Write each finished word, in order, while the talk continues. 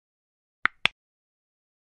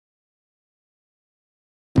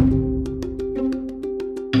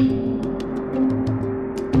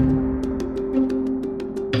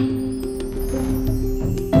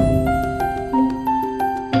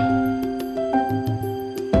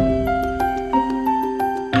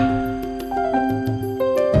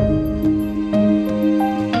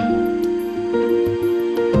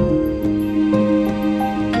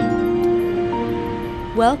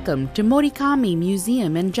Welcome to Morikami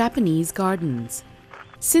Museum and Japanese Gardens.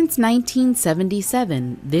 Since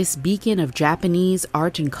 1977, this beacon of Japanese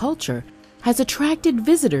art and culture has attracted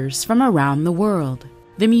visitors from around the world.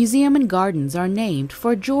 The museum and gardens are named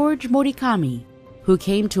for George Morikami, who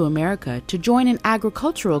came to America to join an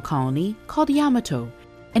agricultural colony called Yamato,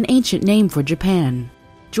 an ancient name for Japan.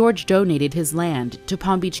 George donated his land to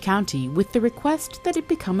Palm Beach County with the request that it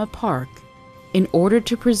become a park, in order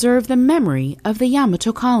to preserve the memory of the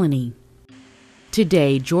Yamato colony.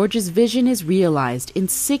 Today, George's vision is realized in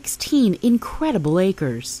 16 incredible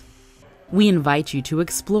acres. We invite you to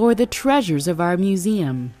explore the treasures of our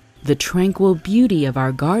museum, the tranquil beauty of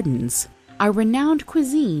our gardens, our renowned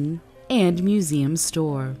cuisine, and museum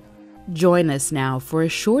store. Join us now for a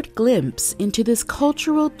short glimpse into this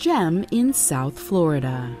cultural gem in South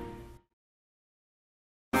Florida.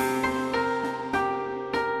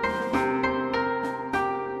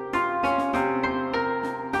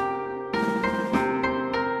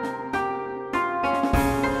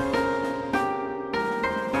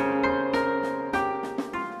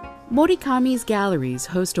 Morikami's galleries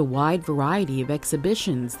host a wide variety of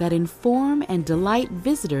exhibitions that inform and delight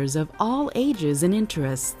visitors of all ages and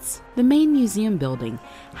interests. The main museum building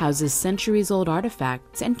houses centuries-old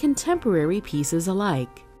artifacts and contemporary pieces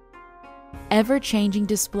alike. Ever-changing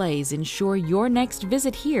displays ensure your next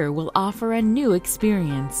visit here will offer a new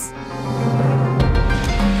experience.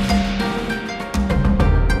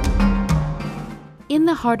 In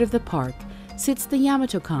the heart of the park sits the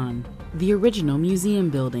Yamato-kan, the original museum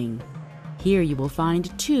building. Here you will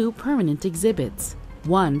find two permanent exhibits,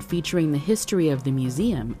 one featuring the history of the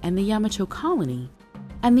museum and the Yamato colony,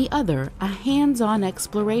 and the other a hands-on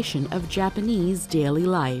exploration of Japanese daily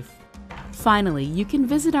life. Finally, you can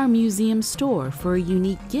visit our museum store for a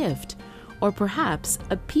unique gift, or perhaps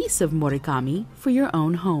a piece of Morikami for your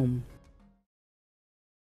own home.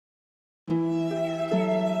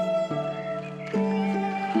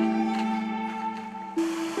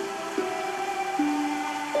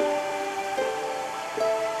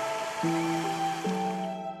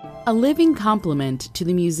 A living complement to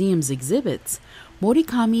the museum's exhibits,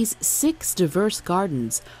 Morikami's 6 diverse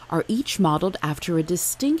gardens are each modeled after a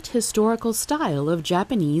distinct historical style of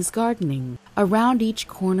Japanese gardening. Around each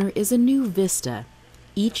corner is a new vista,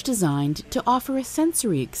 each designed to offer a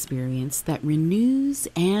sensory experience that renews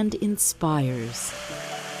and inspires.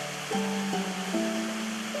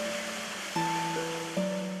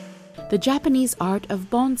 The Japanese art of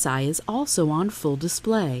bonsai is also on full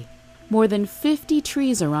display. More than 50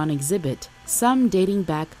 trees are on exhibit, some dating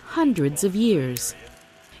back hundreds of years.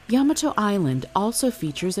 Yamato Island also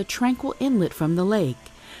features a tranquil inlet from the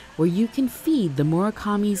lake, where you can feed the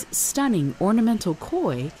Murakami's stunning ornamental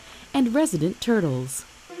koi and resident turtles.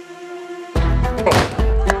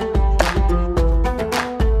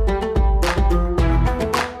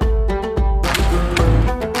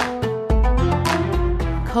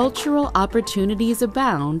 Cultural opportunities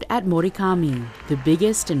abound at Morikami. The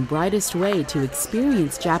biggest and brightest way to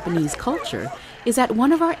experience Japanese culture is at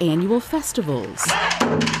one of our annual festivals.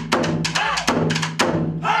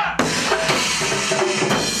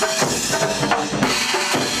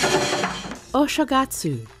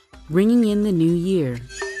 Oshogatsu, bringing in the new year.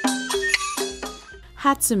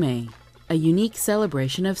 Hatsume, a unique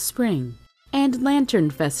celebration of spring. And Lantern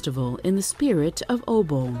Festival in the spirit of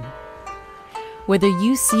Obon. Whether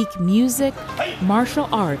you seek music, martial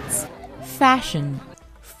arts, fashion,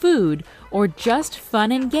 food, or just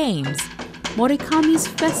fun and games, Morikami's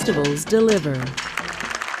festivals deliver.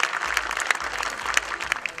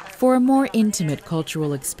 For a more intimate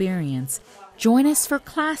cultural experience, join us for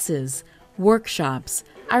classes, workshops,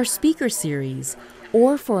 our speaker series,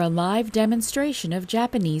 or for a live demonstration of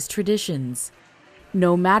Japanese traditions.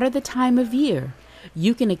 No matter the time of year,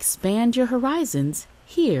 you can expand your horizons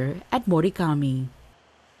here at Morikami.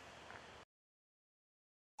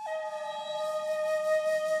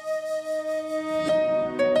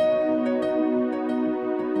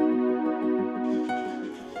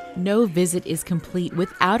 No visit is complete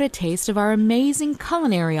without a taste of our amazing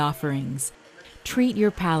culinary offerings. Treat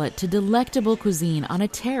your palate to delectable cuisine on a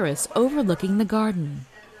terrace overlooking the garden.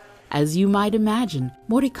 As you might imagine,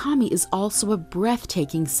 Morikami is also a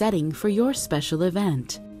breathtaking setting for your special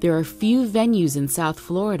event. There are few venues in South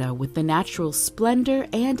Florida with the natural splendor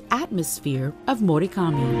and atmosphere of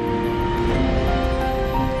Morikami.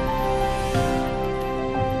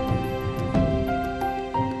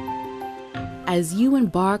 As you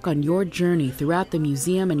embark on your journey throughout the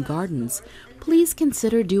museum and gardens, please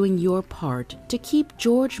consider doing your part to keep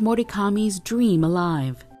George Morikami's dream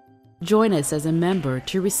alive. Join us as a member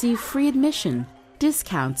to receive free admission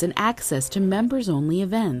discounts and access to members-only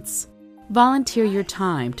events. Volunteer your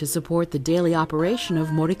time to support the daily operation of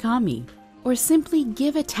Morikami, or simply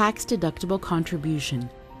give a tax-deductible contribution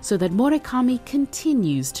so that Morikami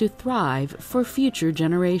continues to thrive for future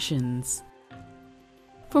generations.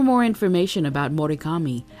 For more information about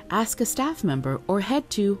Morikami, ask a staff member or head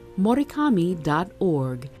to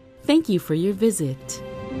morikami.org. Thank you for your visit.